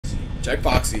Check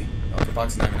Foxy. Okay,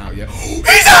 Foxy's not even out yet.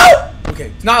 He's out!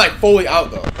 Okay, it's not like fully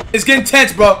out though. It's getting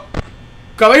tense, bro.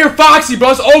 Cause I hear Foxy,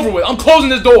 bro. It's over with. I'm closing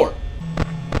this door.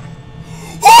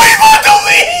 Oh, he's about to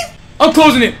leave! I'm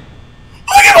closing it.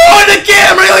 Look at him on the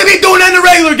camera. Look at me doing that in the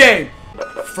regular game.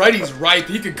 Freddy's right.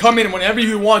 He can come in whenever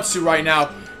he wants to right now,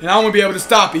 and I won't be able to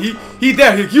stop it. He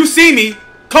there. You see me?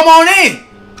 Come on in,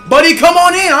 buddy. Come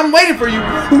on in. I'm waiting for you.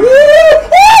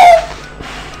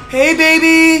 Hey,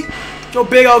 baby. Your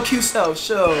big old cute self.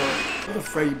 Sure. Look at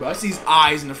Freddy, bro. I see his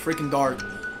eyes in the freaking dark.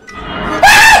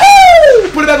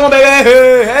 Put it back on, baby.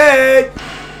 Hey,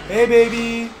 hey,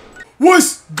 baby.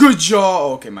 What's good,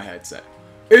 y'all? Okay, my headset.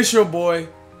 It's your boy,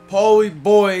 Paulie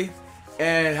Boy.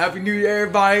 And Happy New Year,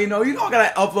 everybody. You know I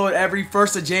gotta upload every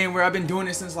 1st of January. I've been doing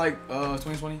this since like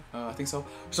 2020, I think so,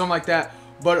 something like that.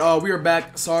 But we are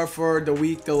back. Sorry for the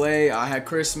week delay. I had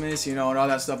Christmas, and all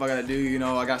that stuff I gotta do.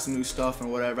 I got some new stuff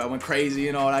and whatever. I went crazy,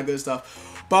 all that good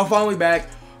stuff. But I'm finally back.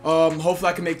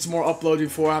 Hopefully I can make some more uploads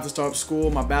before I have to start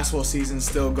school. My basketball season's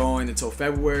still going until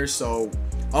February, so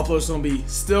uploads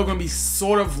still gonna be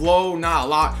sort of low, not a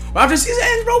lot. But after the season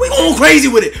ends, bro, we going crazy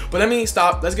with it. But let me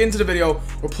stop. Let's get into the video.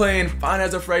 We're playing Five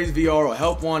Nights at Freddy's VR or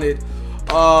Help Wanted.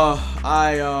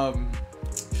 I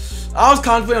was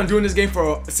contemplating on doing this game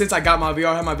since I got my VR.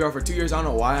 I had my VR for 2 years. I don't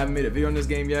know why I haven't made a video on this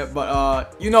game yet,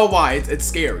 but you know why? It's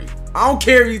scary. I don't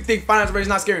care if you think Five Nights at Freddy's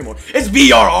not scary anymore. It's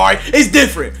VR, alright? It's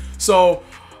different. So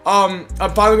I'm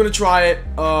finally gonna try it.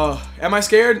 Am I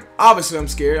scared? Obviously I'm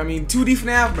scared. I mean, 2D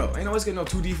FNAF, bro. Ain't always getting no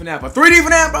 2D FNAF, but 3D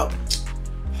FNAF, bro.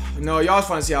 No, y'all just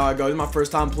want to see how it goes. This is my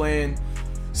first time playing,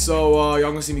 so y'all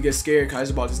gonna see me get scared because I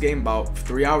just bought this game about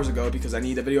 3 hours ago because I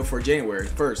need a video for January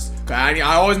 1st. Cause I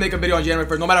always make a video on January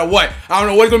 1st, no matter what. I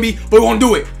don't know what it's gonna be, but we're gonna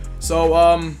do it.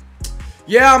 So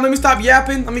yeah, let me stop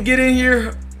yapping. Let me get in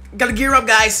here. Gotta gear up,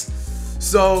 guys.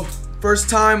 So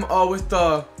first time with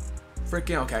the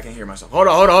freaking, okay, I can't hear myself. Hold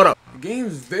on. The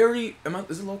game's very,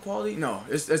 is it low quality? No,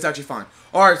 it's actually fine.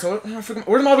 Alright, so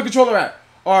where's my other controller at?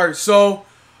 Alright, so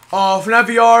FNAF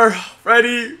VR,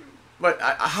 Freddy, but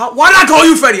why did I call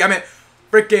you Freddy? I meant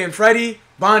freaking Freddy,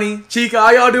 Bonnie, Chica,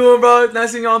 how y'all doing, bro?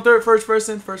 Nice seeing y'all on first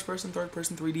person, third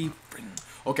person, 3D.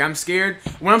 Okay, I'm scared.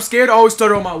 When I'm scared, I always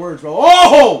stutter on my words, bro.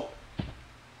 Oh!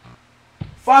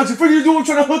 Foxy, what are you doing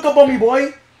trying to hook up on me,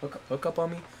 boy? Hook up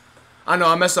on me? I know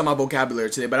I messed up my vocabulary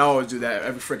today, but I always do that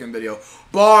every freaking video.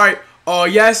 But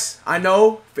alright, yes, I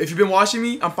know. If you've been watching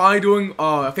me, I'm finally doing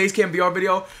a facecam VR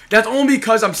video. That's only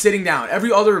because I'm sitting down.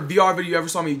 Every other VR video you ever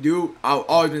saw me do, I've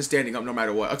always been standing up no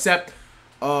matter what. Except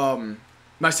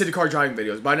my city car driving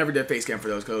videos, but I never did facecam for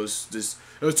those because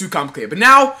it was too complicated. But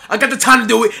now I got the time to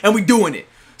do it, and we doing it.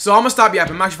 So I'm gonna stop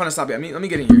yapping. I'm actually trying to stop yapping. Let me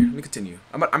get in here. Let me continue.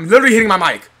 I'm literally hitting my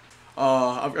mic.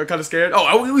 I'm kind of scared.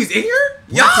 Oh, he's in here?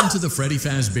 Welcome to the Freddy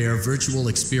Fazbear virtual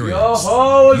experience.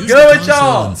 Yo, use the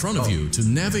console in front of you to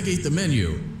navigate the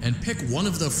menu and pick one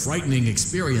of the frightening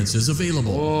experiences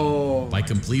available. By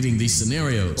completing these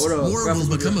scenarios, more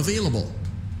will become available.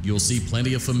 You'll see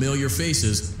plenty of familiar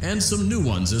faces and some new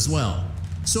ones as well.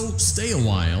 So stay a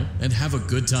while and have a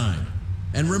good time.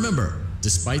 And remember,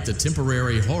 despite the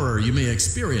temporary horror you may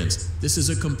experience, this is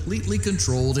a completely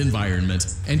controlled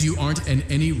environment, and you aren't in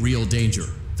any real danger.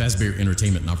 Fazbear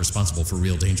Entertainment not responsible for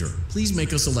real danger. Please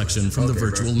make a selection from the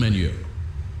virtual menu.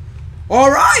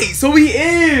 Alright, so we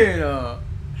in!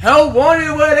 Help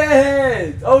Wanted with a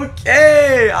head!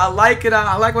 Okay, I like it.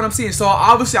 I like what I'm seeing. So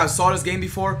obviously I saw this game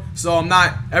before, so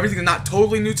everything is not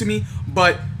totally new to me,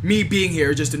 but me being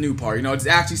here is just a new part. It's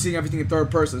actually seeing everything in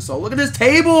third person. So look at this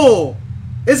table!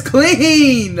 It's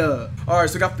clean! Alright,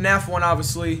 so we got FNAF 1,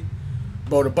 obviously.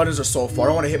 Bro, the buttons are so far. I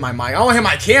don't want to hit my mic. I don't want to hit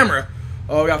my camera.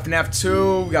 Oh, we got FNAF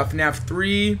 2. We got FNAF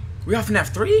 3. We got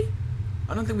FNAF 3?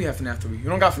 I don't think we have FNAF 3. We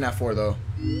don't got FNAF 4, though.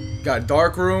 Got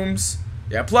dark rooms.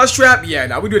 Yeah, plus trap. Yeah,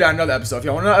 now we do that in another episode. If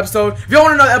y'all want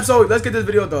another episode, let's get this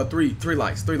video to three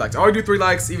likes. 3 likes. I already do 3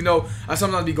 likes, even though I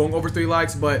sometimes be going over 3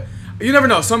 likes, but you never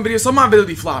know. Some of my videos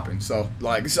be flopping. So,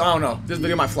 like, I don't know. This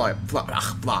video might flop.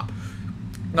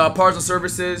 Parts and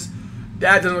services.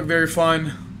 That doesn't look very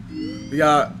fun. We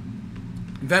got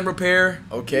vent repair.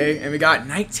 Okay. And we got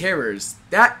night terrors.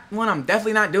 That one I'm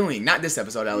definitely not doing. Not this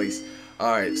episode, at least.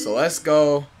 Alright, so let's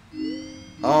go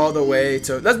all the way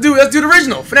to... Let's do the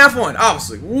original. FNAF 1,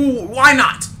 obviously. Ooh, why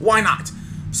not? Why not?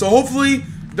 So hopefully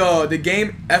the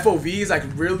game FOV is like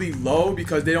really low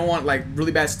because they don't want like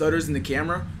really bad stutters in the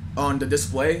camera on the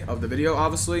display of the video,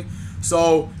 obviously.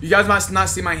 So you guys might not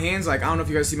see my hands, like I don't know if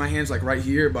you guys see my hands like right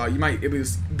here, but you might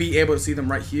be able to see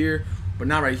them right here, but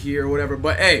not right here or whatever.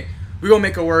 But hey, we gonna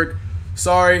make it work.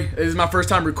 Sorry, this is my first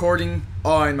time recording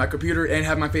on my computer and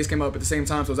have my face came up at the same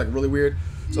time, so it's like really weird.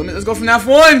 So let's go from FNAF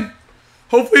 1.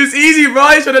 Hopefully it's easy, bro.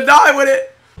 I should have died with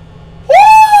it.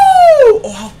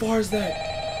 Oh, how far is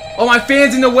that? Oh, my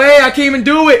fan's in the way. I can't even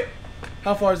do it.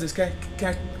 How far is this? Okay.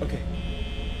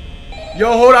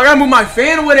 Yo, hold on. I gotta move my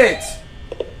fan with it.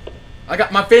 I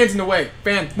got my fan's in the way.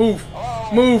 Fan, move.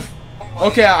 Move.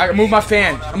 Okay, I moved my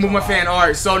fan. I moved my fan.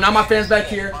 Alright, so now my fan's back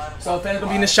here. So the fan's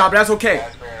gonna be in the shop, but that's okay.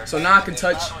 So now I can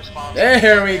touch.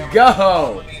 There we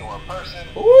go.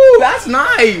 Ooh, that's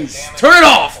nice. Turn it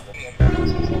off.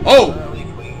 Oh.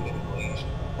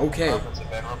 Okay.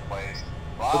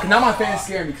 Okay, now my fan is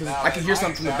scaring me because I can hear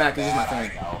something from the back. This is my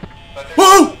fan.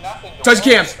 Whoa! Touch the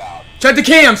cams. Check the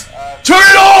cams. Turn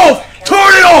it off.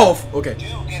 Turn it off. Okay.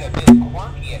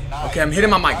 Okay, I'm hitting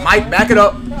my mic. Mike, back it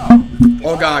up.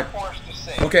 Oh God.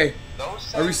 Okay.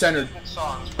 I recentered.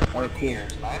 Alright, cool.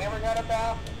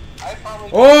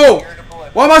 Oh!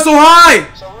 Why am I so high?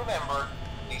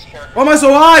 Why am I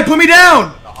so high? Put me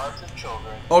down!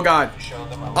 Oh God.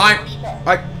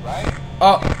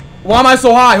 Why am I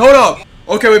so high? Hold up.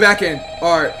 Okay, we're back in.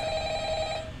 Alright.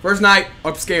 First night,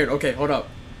 I'm scared. Okay, hold up.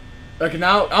 Okay,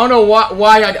 now I don't know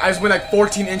why I just went like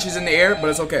 14 inches in the air, but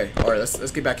it's okay. Alright,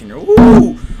 let's get back in here.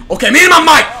 Ooh. Okay, me and my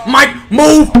mic! Mike,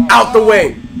 move out the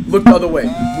way. Look the other way.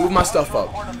 Move my stuff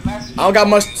up. I don't got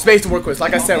much space to work with.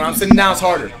 Like I said, when I'm sitting down, it's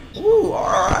harder. Ooh,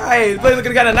 alright. Look,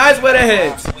 got a nice way to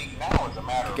heads.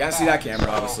 You can't see that camera,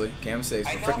 obviously. Camera safe.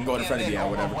 Freaking going in front of you or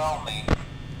whatever.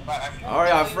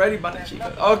 Alright, Freddy,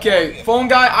 okay, phone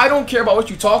guy, I don't care about what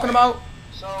you're talking about.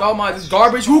 Talking about this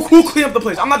garbage. Who cleaned up the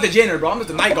place? I'm not the janitor, bro. I'm just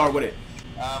the night guard with it.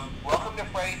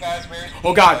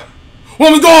 Oh God.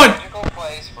 Woman's gone!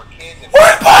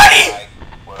 Where's Buddy?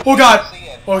 Oh God.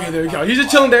 Okay, there we go. He's just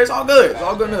chilling there. It's all good. It's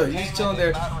all good. He's just chilling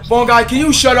there. Phone guy, can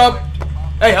you shut up?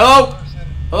 Hey, hello?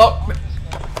 Hello?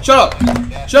 Shut up.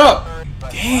 Shut up.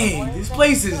 Dang, this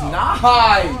place is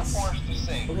nice.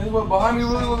 Okay, look behind me.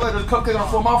 Really look like there's a cupcake on the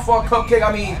floor. My fault, cupcake.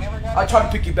 I mean, I tried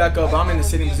to pick you back up, but I'm in the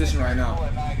sitting position right now.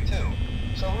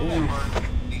 Ooh.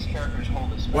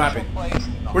 What happened?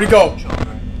 Where'd he go?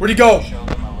 Where'd he go?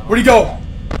 Where'd he go?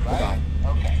 Oh God.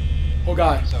 Oh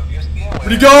God.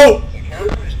 Where'd he go?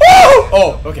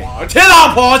 Oh, okay. Chill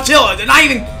out, Paul. Chill. They're not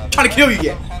even trying to kill you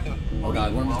yet. Oh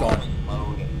God, Worm's gone.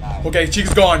 Okay,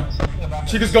 Chica's gone.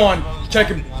 Chica's gone. Check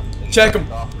him. Check him.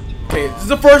 Okay, this is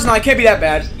the first night. Can't be that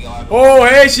bad. Oh,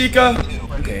 hey, Chica.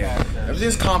 Okay,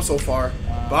 everything's calm so far.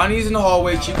 Bonnie's in the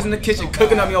hallway. Chica's in the kitchen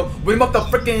cooking up, whipping up the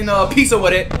freaking pizza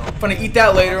with it. I'm gonna eat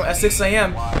that later at 6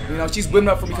 a.m. You know, she's whipping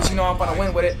up for me because she know I'm gonna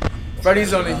win with it.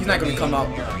 Freddy's on it. He's not gonna come out.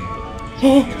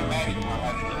 Oh,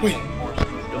 wait.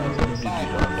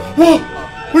 Whoa!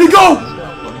 Where'd he go?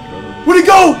 Where'd he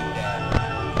go?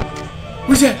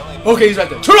 Where's that? Okay, he's right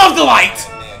there. Turn off the light!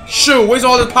 Shoot, where's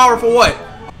all this power for what?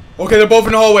 Okay, they're both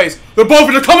in the hallways. They're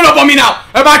coming up on me now!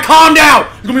 Everybody calm down!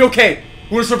 It's gonna be okay.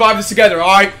 We're gonna survive this together,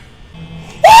 alright?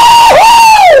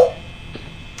 Oh!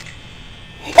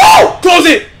 Close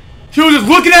it! She was just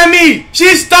looking at me! She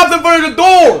just stopped in front of the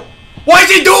door! Why'd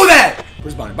she do that?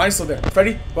 Where's Bonnie? Bonnie's still there.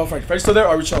 Freddy? Well, Freddy's still there?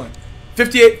 Or are we chilling?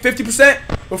 50%?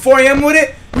 With 4 a.m. with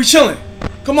it? We chilling.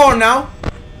 Come on now.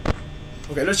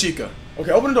 Okay, there's Chica.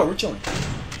 Okay, open the door. We're chilling.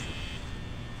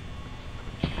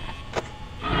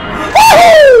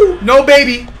 No,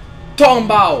 baby. Talking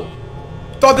about.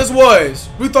 Thought this was.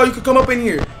 We thought you could come up in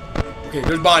here. Okay,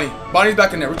 there's Bonnie. Bonnie's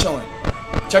back in there. We're chilling.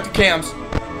 Check the cams.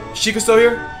 Chica still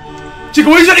here? Chica,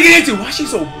 what are you trying to get into? Why is she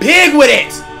so big with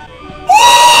it?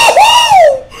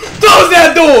 Close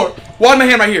that door. Why my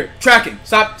hand right here? Tracking.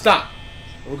 Stop.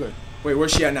 We're good. Wait,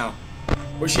 where's she at now?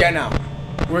 Where's she at now?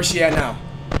 Where's she at now?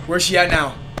 Where's she at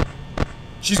now?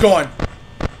 She's gone.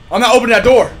 I'm not opening that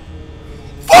door.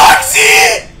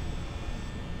 Foxy!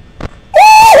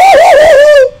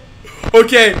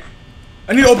 Okay.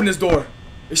 I need to open this door.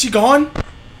 Is she gone?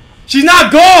 She's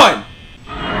not gone!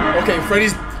 Okay,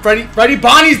 Freddy,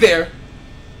 Bonnie's there.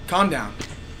 Calm down.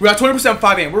 We're at 20%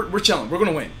 5 a.m. We're chilling. We're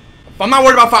gonna win. I'm not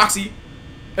worried about Foxy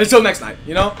until next night,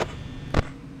 you know?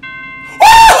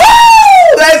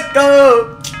 Let's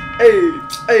go!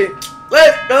 Hey,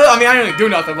 let's go! I mean, I didn't even do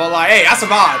nothing, but like, hey, I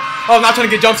survived. Oh, I'm not trying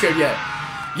to get jump scared yet.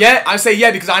 Yeah, I say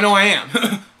yeah because I know I am.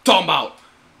 Talking about.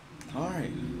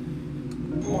 Alright.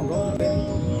 Come on, roll, baby.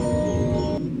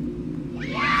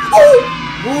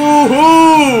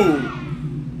 Woohoo!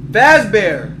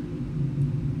 Fazbear.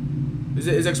 Is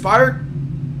it expired?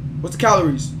 What's the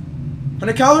calories?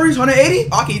 100 calories? 180?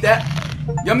 I'll eat that.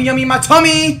 Yummy, yummy in my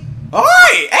tummy.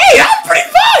 Alright, hey, that's pretty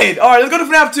fun. Alright, let's go to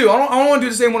FNAF 2. I don't want to do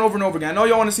the same one over and over again. I know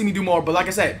y'all want to see me do more, but like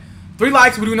I said, 3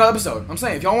 likes, we do another episode. I'm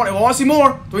saying, if y'all want to see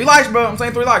more, 3 likes, bro. I'm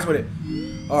saying 3 likes with it.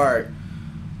 Alright.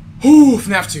 Whew,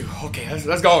 FNAF 2. Okay,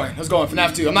 let's go in. Let's go in.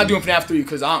 FNAF 2. I'm not doing FNAF 3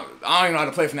 because I don't even know how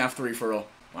to play FNAF 3 for real.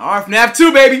 Alright, FNAF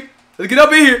 2, baby. Let's get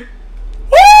up in here.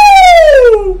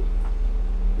 Woo!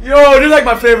 Yo, this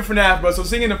like my favorite FNAF, bro. So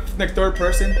singing the like third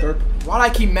person. Why do I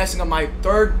keep messing up my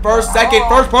first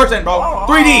person, bro?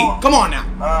 3D. Come on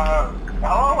now.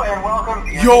 Hello and welcome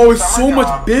to Yo, it's so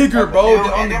much bigger, bro,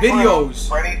 than on the videos.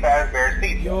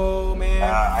 Yo,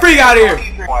 man. Freak out of here.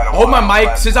 I hope my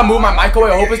mic, since I moved my mic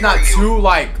away, I hope it's not too,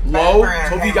 like, low.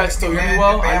 Hope you guys still hear me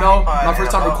well. I know my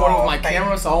first time recording with my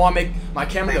camera, so I want to make my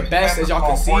camera the best, as y'all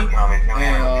can see. And,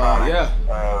 yeah.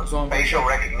 So I'm facial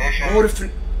recognition. Oh,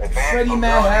 the Freddy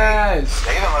man has.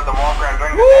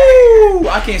 Woo!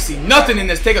 I can't see nothing in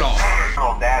this. Take it off.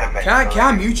 Can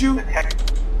I mute you?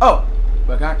 Oh.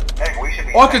 But I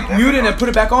could mute it and put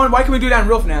it back on. Why can't we do that in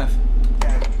real FNAF?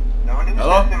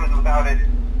 Hello?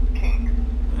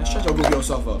 Shut your Google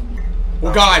yourself up.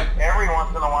 Oh God. Every once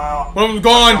in a while. One of them's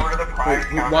gone.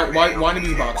 Wait, why in the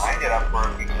music box?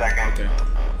 Okay.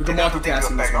 We can multitask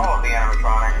in this one. Find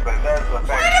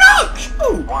it out!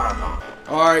 Shoot!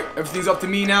 Alright, everything's up to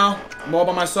me now. I'm all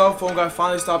by myself. Phone guy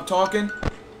finally stopped talking.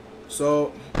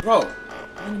 So, bro,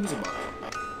 why in the music box?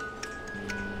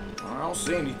 I don't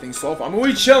see anything so far. I mean,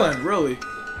 we chilling, really.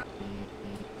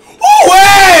 Oh,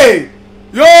 hey!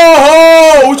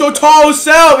 Yo, with your tall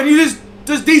self, and you just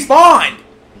despawned.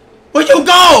 Where'd you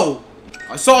go?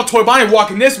 I saw Toy Bonnie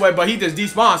walking this way, but he just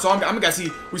despawned. So I'm gonna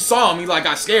see. We saw him. He like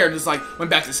got scared, just like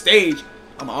went back to stage.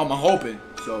 I'm hoping.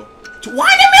 So, why in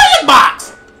the music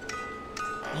box?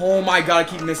 Oh my God, I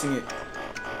keep missing it.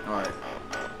 All right.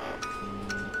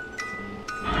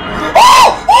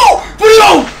 Oh,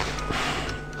 video!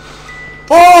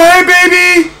 Oh, hey,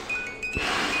 baby!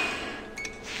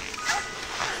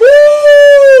 Woo!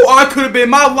 Oh, I could have been.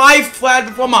 My life flashed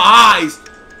before my eyes.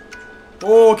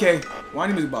 Oh, okay. Why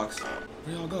the music box?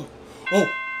 Where y'all go? Oh!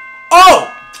 Oh!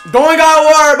 Don't gotta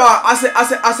worry about it. I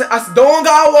said, don't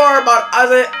gotta worry about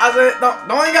it. I said,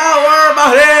 don't gotta worry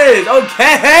about it.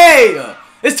 Okay.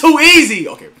 It's too easy.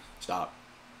 Okay, stop.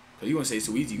 You wanna say it's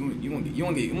too easy? You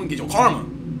wanna get your karma.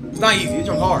 It's not easy. It's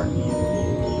your card.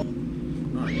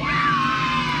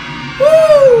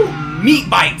 Woo! Meat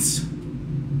bites.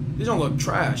 These don't look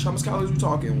trash. How much calories we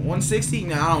talking? 160?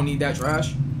 Nah, I don't need that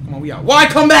trash. Come on, we out. Why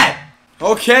come back?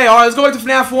 Okay, alright, let's go back to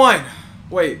FNAF 1.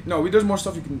 Wait, no, there's more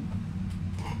stuff you can.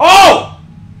 Oh!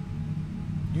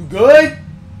 You good?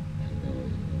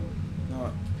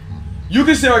 No. You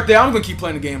can stay right there. I'm gonna keep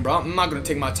playing the game, bro. I'm not gonna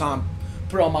take my time,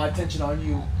 put all my attention on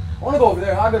you. I wanna go over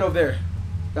there. How I get over there?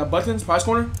 Got buttons? Prize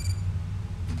corner?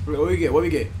 What do we get? What do we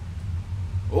get?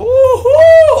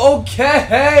 Ooh,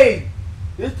 okay.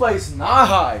 This place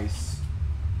nice.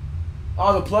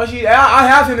 Oh, the plushie. I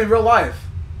have him in real life,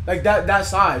 like that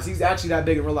size. He's actually that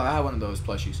big in real life. I have one of those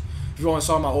plushies. If you want to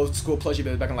saw my old school plushie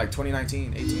back in like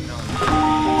 2019, 18.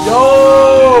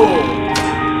 Yo,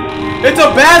 it's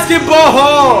a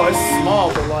basketball. It's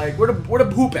small, but like where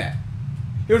the hoop at?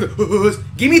 Here's the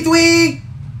give me 3.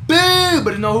 Boo, but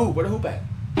there's no hoop. Where the hoop at?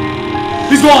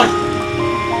 He's gone.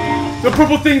 The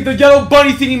purple thing, the yellow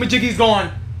bunny thingy majiggy's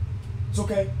gone. It's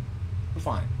okay. We're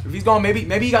fine. If he's gone, maybe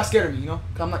he got scared of me, you know?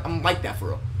 Cause I'm like that for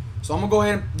real. So I'm gonna go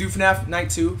ahead and do FNAF Night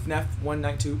 2, FNAF 1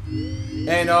 Night 2.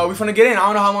 And we're gonna get in. I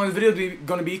don't know how long this video is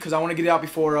gonna be because I want to get it out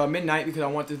before midnight because I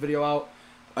want this video out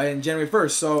in January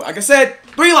 1st. So like I said,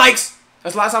 3 likes.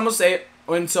 That's the last time I'm gonna say it.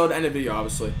 Until the end of the video,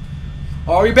 obviously.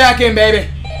 Are we back in, baby?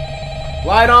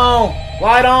 Light on.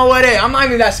 Light on with it. I'm not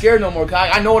even that scared no more cause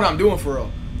I know what I'm doing for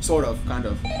real. Sort of, kind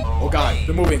of. Oh God,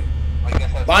 they're moving.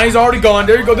 Bonnie's already gone.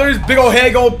 There you go. There's big old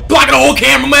head going blocking the whole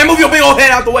camera, man. Move your big old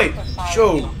head out the way.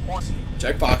 Show.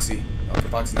 Check Foxy. Okay,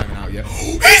 Foxy's not even out yet.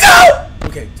 He's out!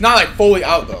 Okay, it's not like fully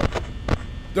out though.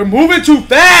 They're moving too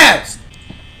fast.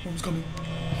 Who's coming?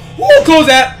 Ooh, close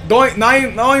that. Don't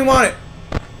even want it.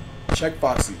 Check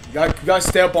Foxy. You gotta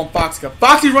stay up on Foxy.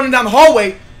 Foxy's running down the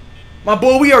hallway. My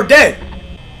boy, we are dead.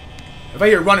 If I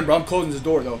hear running, bro, I'm closing this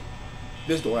door though.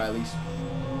 This door at least.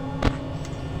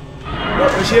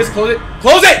 There she is. Close it.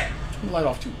 Close it. Turn the light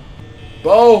off too,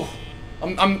 bro.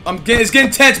 It's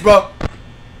getting tense, bro.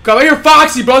 Cause I hear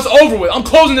Foxy, bro. It's over with. I'm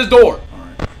closing this door. All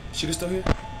right. Is she still here?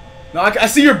 No, I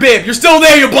see your bib. You're still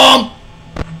there, you bum.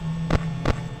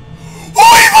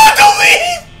 Oh, you want to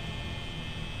leave?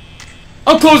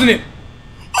 I'm closing it.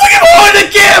 Look at the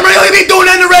camera. You ain't doing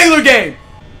that in the regular game.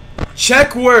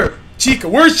 Check where Chica.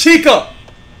 Where's Chica?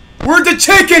 Where's the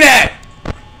chicken at?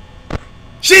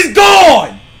 She's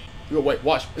gone. Yo, wait,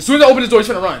 watch. As soon as I open this door, he's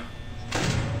gonna run.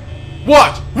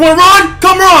 Watch. You wanna run?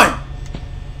 Come run.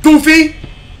 Goofy.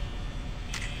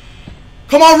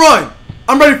 Come on, run.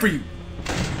 I'm ready for you.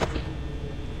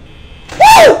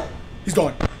 Woo! He's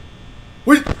gone.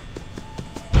 Wait.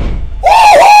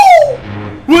 Woo!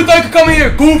 Who would like to come in here,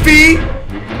 Goofy?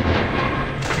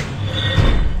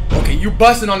 Okay, you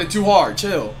busting on it too hard.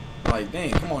 Chill. Like,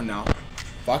 dang, come on now.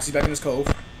 Foxy's back in his cove.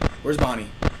 Where's Bonnie?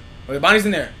 Okay, Bonnie's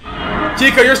in there.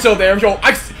 Chica, you're still there. Yo,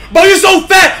 bro, you're so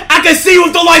fat! I can see you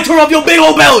with the light turn off your big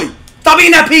old belly! Stop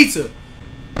eating that pizza!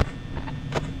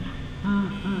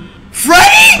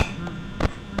 Freddy?!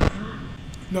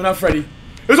 No, not Freddy.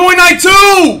 There's only night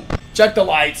 2! Check the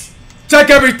lights. Check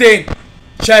everything.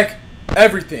 Check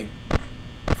everything.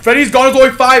 Freddy's gone. It's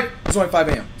only 5. It's only 5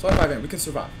 a.m. It's only 5 a.m. We can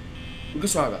survive. We can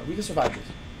survive that. We can survive this.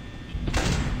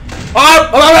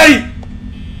 I'm not ready!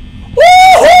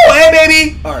 Woohoo! Hey,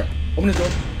 baby! Alright. Open the door.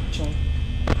 Chilling.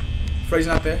 Freddy's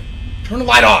not there. Turn the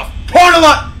light off. Turn the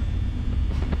light!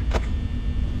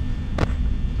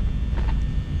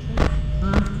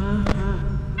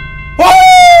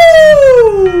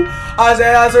 Woo! I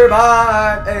said I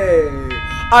survived. Hey.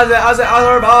 I said I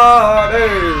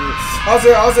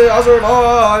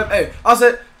survived. Hey. I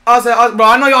said, bro,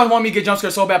 I know y'all want me to get jump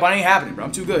scared so bad, but it ain't happening, bro.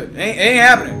 I'm too good. It ain't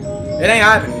happening. It ain't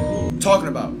happening. What I'm talking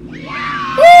about. Woo!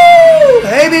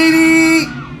 Hey, baby!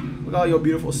 Look at all your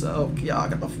beautiful self. Y'all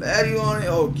got the fatty on it.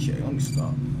 Okay, let me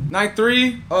stop. Night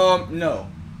 3, no.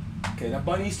 Okay, that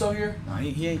bunny's still here? Nah,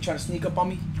 he ain't trying to sneak up on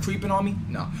me, creeping on me?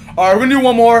 No. Alright, we're gonna do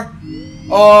one more.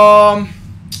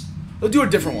 Let's do a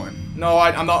different one. No,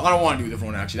 I don't want to do a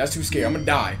different one, actually. That's too scary. I'm gonna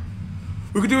die.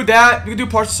 We could do that. We could do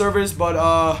partial service, but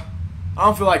I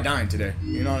don't feel like dying today.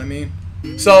 You know what I mean?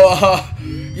 So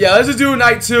yeah, let's just do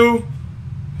night 2.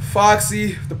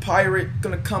 Foxy, the pirate,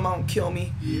 gonna come out and kill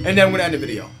me, and then we're gonna end the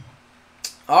video.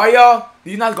 Alright, y'all.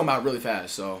 These nights gonna out really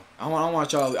fast, so I don't want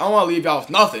to leave y'all with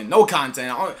nothing, no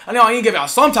content. I know I need to give y'all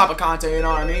some type of content. You know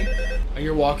what I mean? And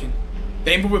you're walking.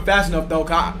 They ain't moving fast enough though.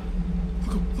 Look at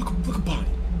Bonnie.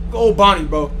 Look at old Bonnie,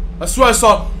 bro. I swear I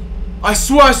saw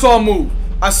a move.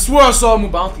 I swear I saw a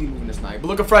move, but I don't think he's moving this night. But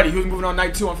look at Freddy. He was moving on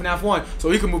night 2 on FNAF 1,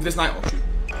 so he can move this night. Oh, shoot.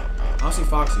 I don't see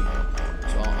Foxy,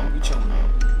 so I'm gonna be chilling.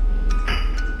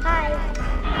 Hi.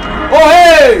 Oh,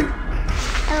 hey!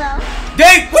 Hello.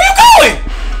 Dang, where you going?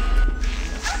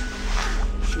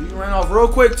 Shoot, you ran off real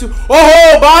quick, too.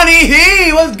 Oh, Bonnie,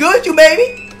 what's good, you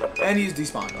baby? And he's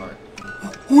despawned, alright.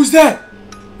 Who's that?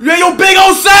 Yeah, your big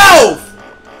old self!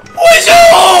 Who is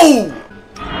you?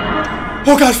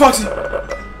 Oh, gosh, Foxy.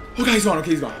 Okay, he's gone.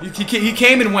 Okay, he's gone. He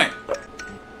came and went.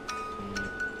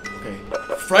 Okay,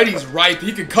 Freddy's right.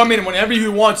 He can come in whenever he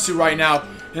wants to right now,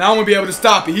 and I won't be able to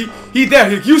stop it. He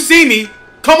there. You see me?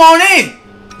 Come on in,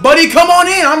 buddy. Come on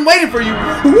in. I'm waiting for you.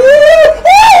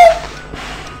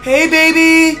 Hey,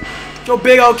 baby. Your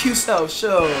big old cute self.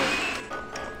 Sure.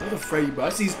 Look at Freddy, bro. I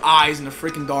see his eyes in the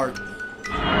freaking dark.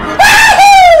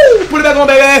 Put it back on,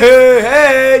 baby.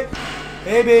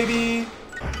 Hey, baby.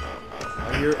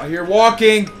 I hear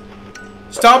walking.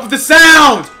 Stop with the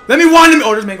sound! Let me wind him.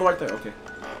 Oh, there's Mango right there. Okay.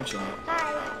 I'm chilling.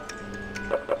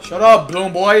 Hi. Shut up,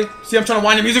 Bloom boy. See, I'm trying to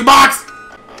wind the music box.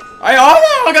 All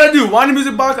I gotta do, wind the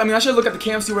music box. I mean, I should look at the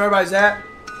cam, see where everybody's at.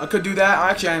 I could do that.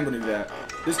 Actually, I am gonna do that.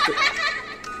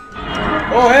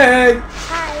 Oh, hey.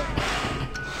 Hi.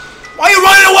 Why are you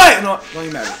running away? No, don't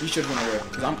even matter. You should run away.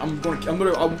 Cause I'll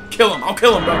kill him. I'll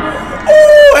kill him, bro.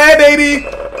 Oh, hey, baby.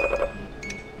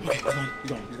 Okay, he's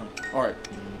gone. All right.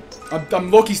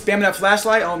 I'm low-key spamming that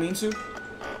flashlight. I don't mean to.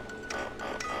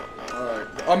 Alright.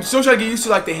 I'm still trying to get used to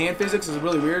like the hand physics. It's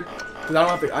really weird. Because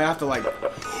I have to like.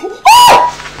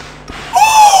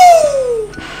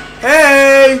 Oh!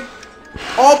 Hey!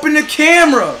 Open the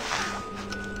camera!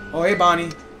 Oh, hey,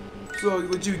 Bonnie. So,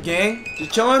 with you, gang?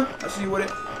 Just chilling? I see you with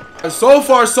it. So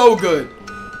far, so good.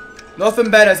 Nothing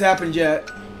bad has happened yet.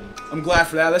 I'm glad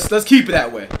for that. Let's keep it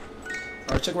that way.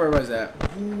 Alright, check where everybody's at.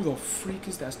 Who the freak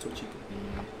is that? Still cheating.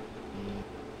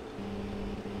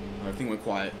 Everything went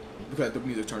quiet because the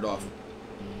music turned off.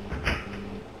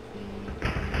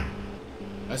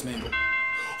 That's Mango.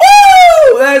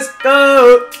 Woo! Let's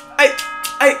go! Hey,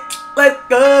 let's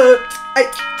go! Hey,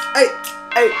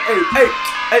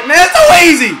 man, it's too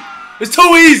easy! It's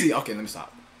too easy! Okay, let me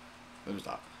stop.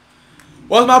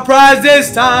 What's my prize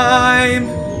this time?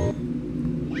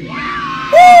 Woo!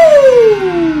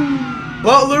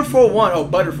 Butler for 1. Oh,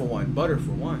 butter for 1. Butter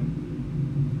for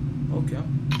 1. Okay.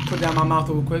 Put that in my mouth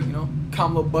real quick, you know.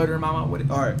 Calm a little butter in my mouth with it.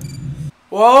 Alright.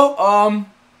 Well,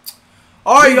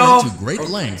 alright, y'all. We went to great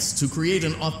lengths to create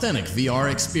an authentic VR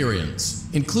experience,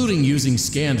 including using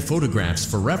scanned photographs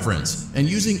for reference and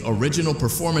using original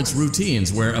performance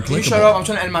routines where applicable. Can you shut up? I'm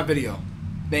trying to end my video.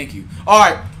 Thank you.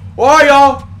 Alright. Alright,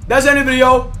 y'all. That's the end of the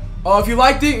video. If you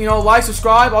liked it, you know, like,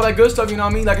 subscribe, all that good stuff, you know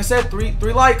what I mean? Like I said, three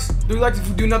likes. 3 likes if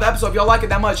you do another episode, if y'all like it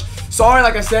that much. Sorry,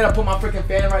 like I said, I put my freaking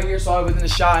fan right here, so I was in the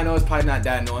shot. I know it's probably not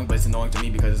that annoying, but it's annoying to me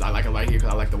because I like it right here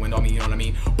because I like the window on me, you know what I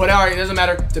mean? But alright, it doesn't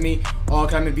matter to me.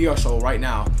 I'm in VR show right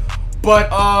now. But,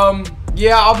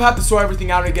 yeah, I'll have to sort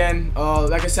everything out again.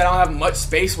 Like I said, I don't have much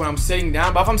space when I'm sitting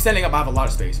down, but if I'm standing up, I have a lot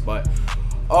of space. But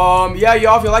yeah,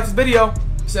 y'all, if you like this video,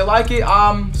 say like it.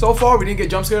 So far we didn't get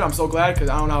jump scared. I'm so glad, because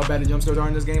I don't know how bad the jump scares are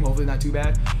in this game. Hopefully not too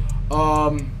bad.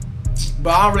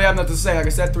 But I don't really have nothing to say. Like I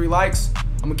said, 3 likes.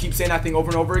 I'm gonna keep saying that thing over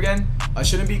and over again. I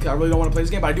shouldn't be, because I really don't want to play this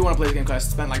game, but I do want to play this game because I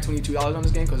spent like $22 on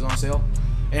this game because it's on sale,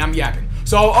 and I'm yapping.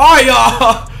 So alright,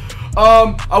 y'all.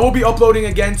 I will be uploading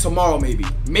again tomorrow,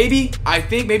 maybe. I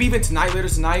think maybe even tonight, later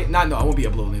tonight. No, I won't be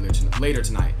uploading later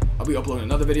tonight. I'll be uploading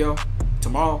another video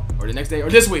tomorrow or the next day or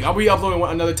this week. I'll be uploading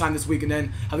another time this week, and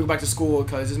then I'll go back to school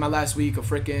because this is my last week of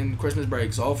freaking Christmas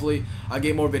break. So hopefully I'll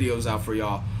get more videos out for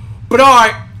y'all. But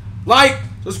alright, like,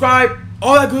 subscribe,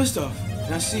 all that good stuff,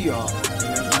 and I'll see y'all